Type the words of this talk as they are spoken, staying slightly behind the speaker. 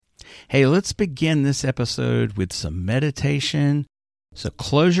Hey, let's begin this episode with some meditation. So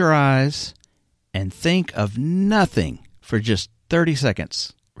close your eyes and think of nothing for just 30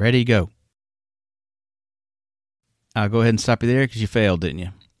 seconds. Ready, go. I'll go ahead and stop you there because you failed, didn't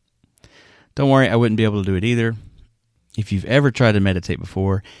you? Don't worry, I wouldn't be able to do it either. If you've ever tried to meditate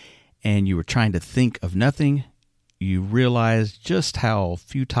before and you were trying to think of nothing, you realize just how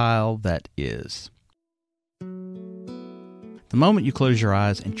futile that is. The moment you close your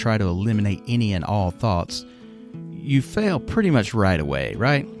eyes and try to eliminate any and all thoughts, you fail pretty much right away,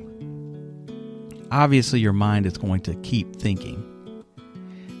 right? Obviously, your mind is going to keep thinking.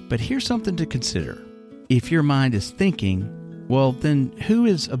 But here's something to consider. If your mind is thinking, well, then who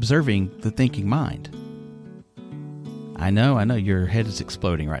is observing the thinking mind? I know, your head is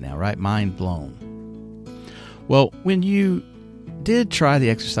exploding right now, right? Mind blown. Well, when you did try the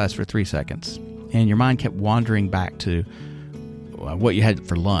exercise for 3 seconds, and your mind kept wandering back to what you had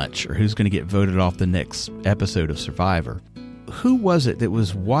for lunch, or who's going to get voted off the next episode of Survivor, who was it that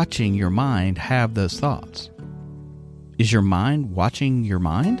was watching your mind have those thoughts? Is your mind watching your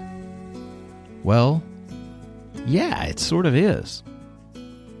mind? Well, yeah, it sort of is.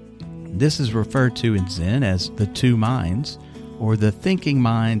 This is referred to in Zen as the two minds, or the thinking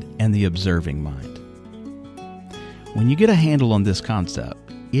mind and the observing mind. When you get a handle on this concept,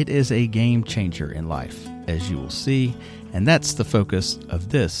 it is a game changer in life, as you will see, and that's the focus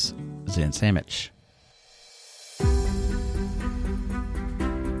of this Zen Sammich.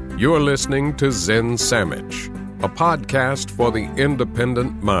 You're listening to Zen Sammich, a podcast for the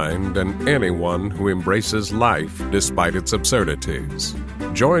independent mind and anyone who embraces life despite its absurdities.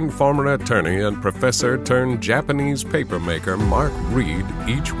 Join former attorney and professor-turned-Japanese papermaker Mark Reed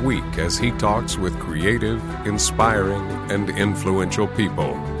each week as he talks with creative, inspiring, and influential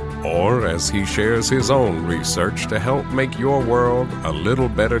people, or as he shares his own research to help make your world a little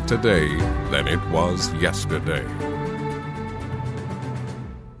better today than it was yesterday.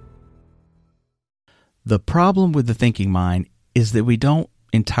 The problem with the thinking mind is that we don't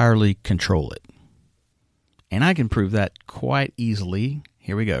entirely control it. And I can prove that quite easily.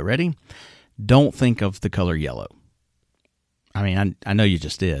 Here we go. Ready? Don't think of the color yellow. I mean, I know you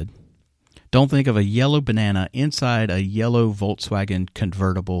just did. Don't think of a yellow banana inside a yellow Volkswagen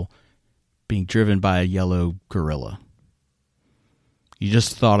convertible being driven by a yellow gorilla. You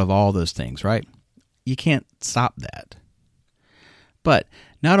just thought of all those things, right? You can't stop that. But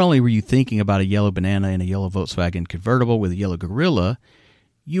not only were you thinking about a yellow banana in a yellow Volkswagen convertible with a yellow gorilla,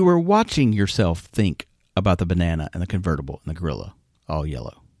 you were watching yourself think about the banana and the convertible and the gorilla, all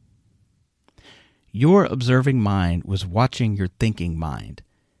yellow. Your observing mind was watching your thinking mind,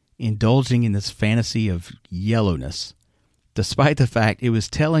 indulging in this fantasy of yellowness, despite the fact it was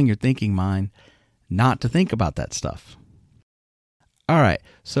telling your thinking mind not to think about that stuff. All right,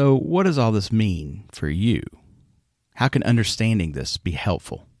 so what does all this mean for you? How can understanding this be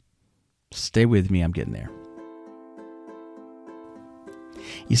helpful? Stay with me, I'm getting there.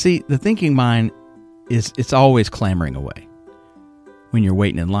 You see, the thinking mind it's always clamoring away. When you're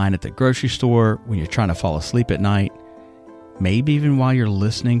waiting in line at the grocery store, when you're trying to fall asleep at night, maybe even while you're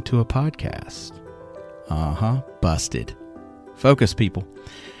listening to a podcast. Busted. Focus, people.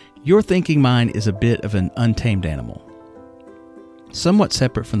 Your thinking mind is a bit of an untamed animal, somewhat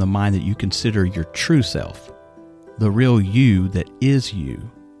separate from the mind that you consider your true self, the real you that is you.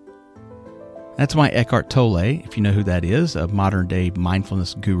 That's why Eckhart Tolle, if you know who that is, a modern-day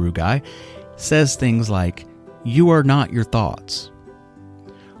mindfulness guru guy, says things like, you are not your thoughts.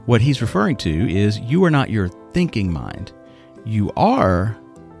 What he's referring to is you are not your thinking mind. You are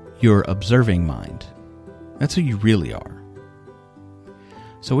your observing mind. That's who you really are.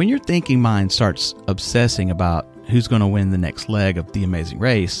 So when your thinking mind starts obsessing about who's going to win the next leg of The Amazing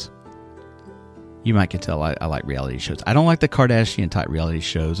Race, you might can tell I like reality shows. I don't like the Kardashian-type reality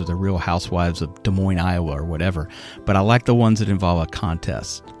shows or the Real Housewives of Des Moines, Iowa or whatever, but I like the ones that involve a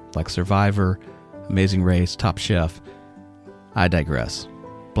contest, like Survivor, Amazing Race, Top Chef. I digress.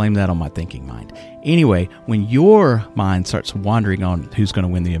 Blame that on my thinking mind. Anyway, when your mind starts wandering on who's going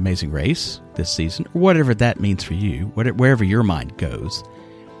to win the Amazing Race this season, or whatever that means for you, wherever your mind goes,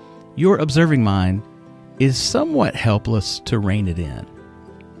 your observing mind is somewhat helpless to rein it in.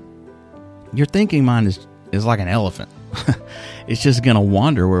 Your thinking mind is like an elephant. It's just going to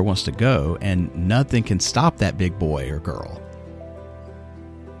wander where it wants to go, and nothing can stop that big boy or girl.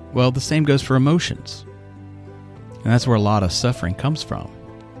 Well, the same goes for emotions. And that's where a lot of suffering comes from.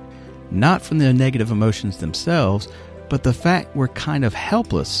 Not from the negative emotions themselves, but the fact we're kind of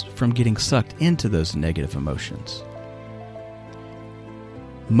helpless from getting sucked into those negative emotions.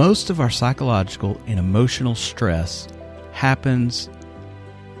 Most of our psychological and emotional stress happens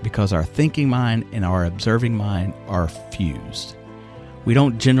because our thinking mind and our observing mind are fused. We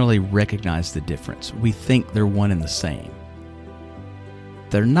don't generally recognize the difference. We think they're one and the same.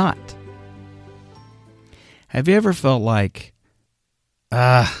 They're not. Have you ever felt like,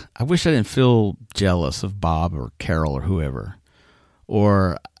 I wish I didn't feel jealous of Bob or Carol or whoever?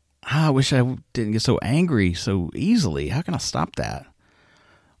 Or, I wish I didn't get so angry so easily. How can I stop that?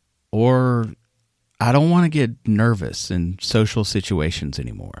 Or, I don't want to get nervous in social situations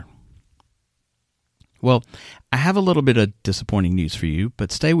anymore. Well, I have a little bit of disappointing news for you,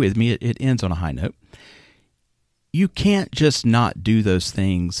 but stay with me. It ends on a high note. You can't just not do those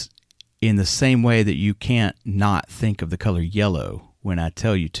things in the same way that you can't not think of the color yellow when I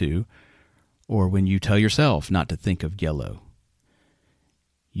tell you to, or when you tell yourself not to think of yellow.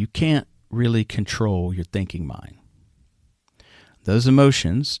 You can't really control your thinking mind. Those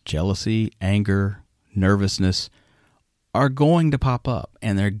emotions, jealousy, anger, nervousness, are going to pop up,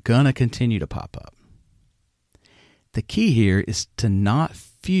 and they're going to continue to pop up. The key here is to not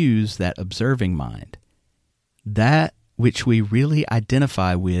fuse that observing mind, that which we really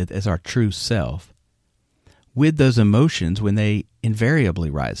identify with as our true self, with those emotions when they invariably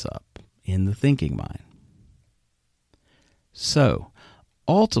rise up in the thinking mind. So,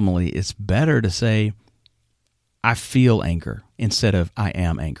 ultimately, it's better to say, I feel anger, instead of I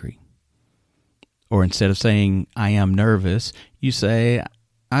am angry. Or instead of saying I am nervous, you say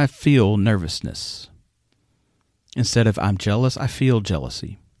I feel nervousness. Instead of I'm jealous, I feel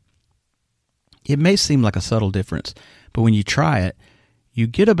jealousy. It may seem like a subtle difference, but when you try it, you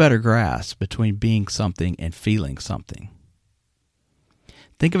get a better grasp between being something and feeling something.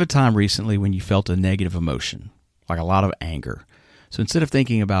 Think of a time recently when you felt a negative emotion, like a lot of anger. So instead of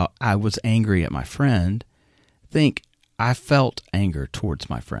thinking about I was angry at my friend, think I felt anger towards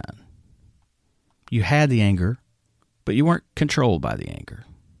my friend. You had the anger, but you weren't controlled by the anger.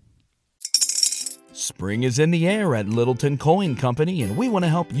 Spring is in the air at Littleton Coin Company, and we want to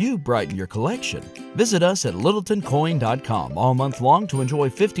help you brighten your collection. Visit us at littletoncoin.com all month long to enjoy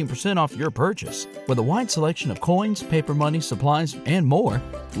 15% off your purchase. With a wide selection of coins, paper money, supplies, and more,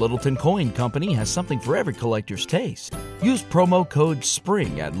 Littleton Coin Company has something for every collector's taste. Use promo code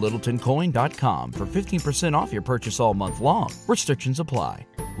SPRING at littletoncoin.com for 15% off your purchase all month long. Restrictions apply.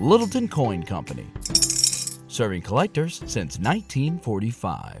 Littleton Coin Company. Serving collectors since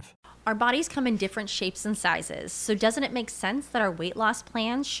 1945. Our bodies come in different shapes and sizes, so doesn't it make sense that our weight loss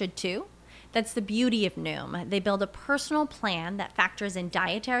plans should too? That's the beauty of Noom. They build a personal plan that factors in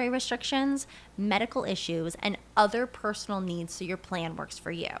dietary restrictions, medical issues, and other personal needs so your plan works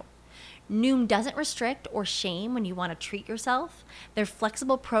for you. Noom doesn't restrict or shame when you want to treat yourself. Their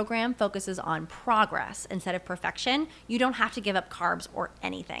flexible program focuses on progress instead of perfection. You don't have to give up carbs or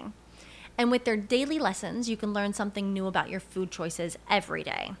anything. And with their daily lessons, you can learn something new about your food choices every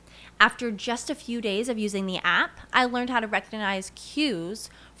day. After just a few days of using the app, I learned how to recognize cues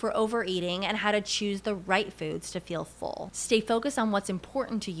for overeating and how to choose the right foods to feel full. Stay focused on what's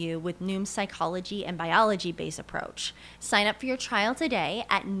important to you with Noom's psychology and biology-based approach. Sign up for your trial today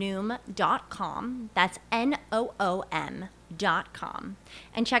at Noom.com. That's Noom.com.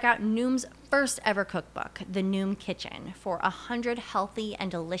 And check out Noom's first ever cookbook, The Noom Kitchen, for 100 healthy and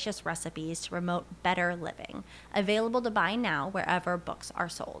delicious recipes to promote better living. Available to buy now wherever books are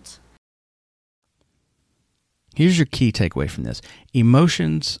sold. Here's your key takeaway from this.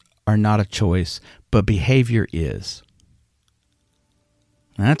 Emotions are not a choice, but behavior is.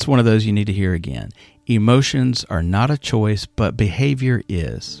 And that's one of those you need to hear again. Emotions are not a choice, but behavior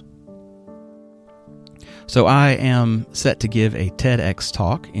is. So I am set to give a TEDx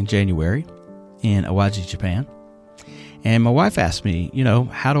talk in January in Awaji, Japan. And my wife asked me,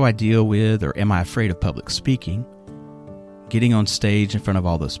 how do I deal with, or am I afraid of public speaking? Getting on stage in front of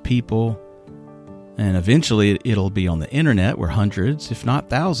all those people. And eventually it'll be on the internet where hundreds, if not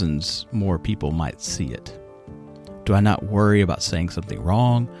thousands, more people might see it. Do I not worry about saying something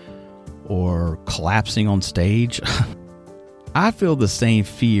wrong or collapsing on stage? I feel the same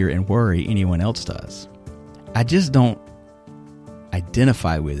fear and worry anyone else does. I just don't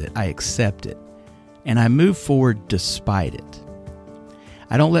identify with it. I accept it. And I move forward despite it.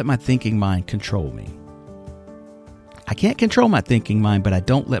 I don't let my thinking mind control me. I can't control my thinking mind, but I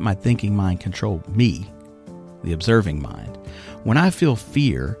don't let my thinking mind control me, the observing mind. When I feel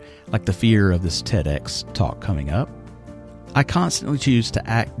fear, like the fear of this TEDx talk coming up, I constantly choose to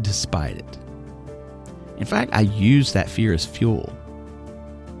act despite it. In fact, I use that fear as fuel.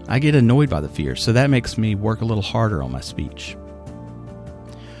 I get annoyed by the fear, so that makes me work a little harder on my speech.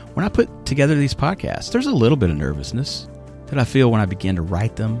 When I put together these podcasts, there's a little bit of nervousness that I feel when I begin to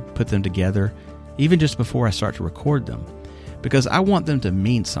write them, put them together, even just before I start to record them. because I want them to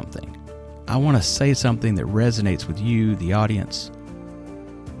mean something. I want to say something that resonates with you, the audience.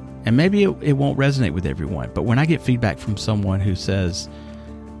 And maybe it won't resonate with everyone, but when I get feedback from someone who says,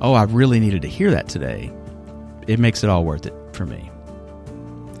 "Oh, I really needed to hear that today," it makes it all worth it for me.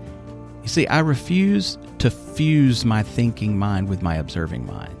 You see, I refuse to fuse my thinking mind with my observing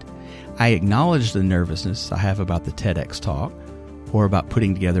mind. I acknowledge the nervousness I have about the TEDx talk or about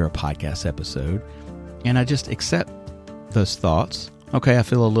putting together a podcast episode, and I just accept those thoughts. Okay, I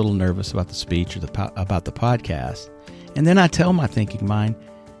feel a little nervous about the speech or about the podcast. And then I tell my thinking mind,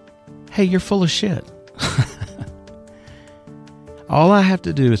 "Hey, you're full of shit." All I have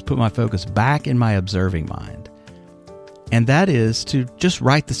to do is put my focus back in my observing mind. And that is to just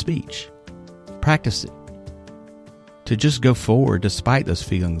write the speech. Practice it. To just go forward despite those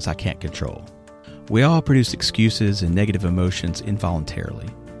feelings I can't control. We all produce excuses and negative emotions involuntarily.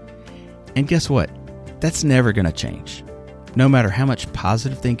 And guess what? That's never going to change. No matter how much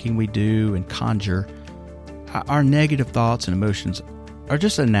positive thinking we do and conjure, our negative thoughts and emotions are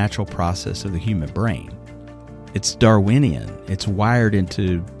just a natural process of the human brain. It's Darwinian. It's wired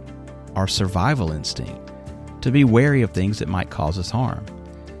into our survival instinct to be wary of things that might cause us harm.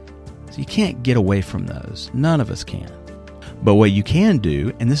 So you can't get away from those. None of us can. But what you can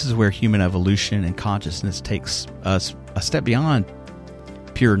do, and this is where human evolution and consciousness takes us a step beyond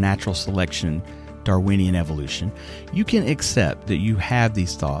pure natural selection, Darwinian evolution, you can accept that you have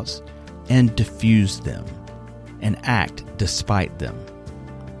these thoughts and diffuse them and act despite them.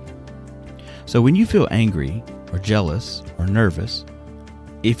 So when you feel angry or jealous or nervous,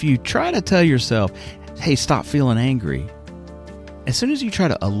 if you try to tell yourself, "Hey, stop feeling angry," as soon as you try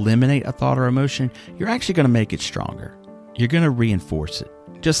to eliminate a thought or emotion, you're actually going to make it stronger. You're going to reinforce it.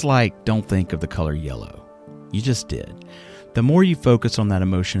 Just like don't think of the color yellow. You just did. The more you focus on that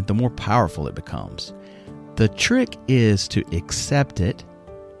emotion, the more powerful it becomes. The trick is to accept it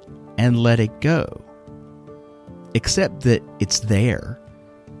and let it go. Accept that it's there,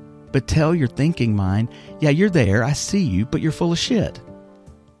 but tell your thinking mind, "Yeah, you're there, I see you, but you're full of shit."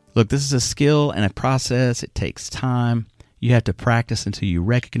 Look, this is a skill and a process. It takes time. You have to practice until you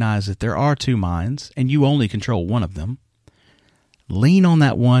recognize that there are two minds and you only control one of them. Lean on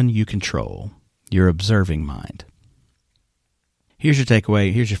that one you control, your observing mind. Here's your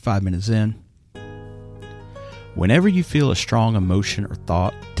takeaway. Here's your 5 minutes in. Whenever you feel a strong emotion or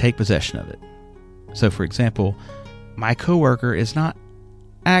thought, take possession of it. So, for example, my coworker is not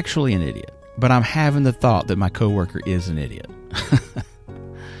actually an idiot, but I'm having the thought that my coworker is an idiot.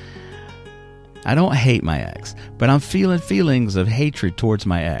 I don't hate my ex, but I'm feeling feelings of hatred towards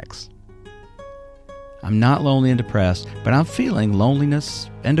my ex. I'm not lonely and depressed, but I'm feeling loneliness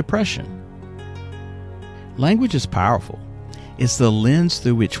and depression. Language is powerful. It's the lens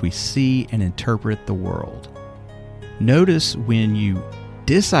through which we see and interpret the world. Notice when you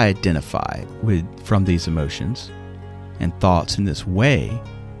disidentify from these emotions and thoughts in this way,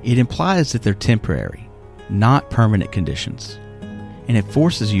 it implies that they're temporary, not permanent conditions, and it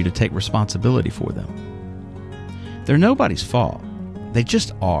forces you to take responsibility for them. They're nobody's fault. They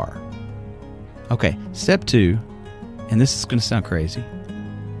just are. Okay, step 2, and this is going to sound crazy.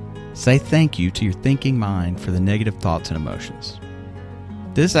 Say thank you to your thinking mind for the negative thoughts and emotions.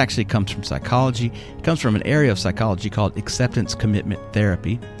 This actually comes from psychology. It comes from an area of psychology called acceptance commitment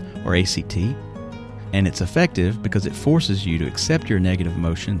therapy, or ACT. And it's effective because it forces you to accept your negative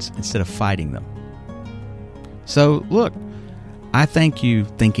emotions instead of fighting them. So, look, I thank you,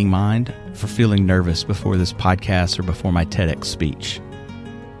 thinking mind, for feeling nervous before this podcast or before my TEDx speech.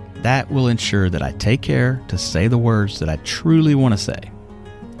 That will ensure that I take care to say the words that I truly want to say,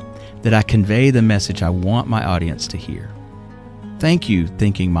 that I convey the message I want my audience to hear. Thank you,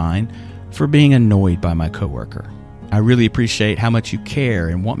 thinking mind, for being annoyed by my coworker. I really appreciate how much you care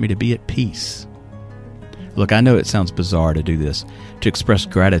and want me to be at peace. Look, I know it sounds bizarre to do this, to express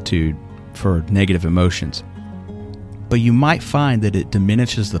gratitude for negative emotions, but you might find that it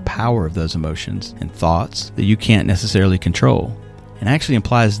diminishes the power of those emotions and thoughts that you can't necessarily control, and actually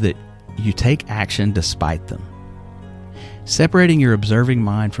implies that you take action despite them. Separating your observing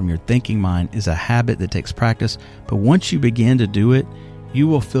mind from your thinking mind is a habit that takes practice, but once you begin to do it, you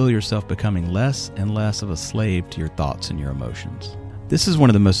will feel yourself becoming less and less of a slave to your thoughts and your emotions. This is one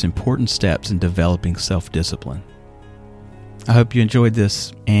of the most important steps in developing self-discipline. I hope you enjoyed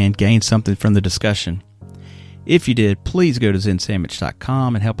this and gained something from the discussion. If you did, please go to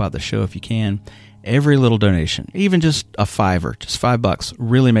zensammich.com and help out the show if you can. Every little donation, even just a $5, just $5,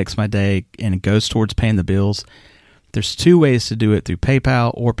 really makes my day, and it goes towards paying the bills. There's 2 ways to do it, through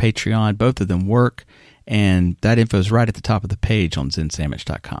PayPal or Patreon. Both of them work, and that info is right at the top of the page on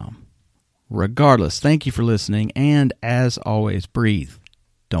zensammich.com. Regardless, thank you for listening, and as always, breathe.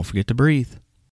 Don't forget to breathe.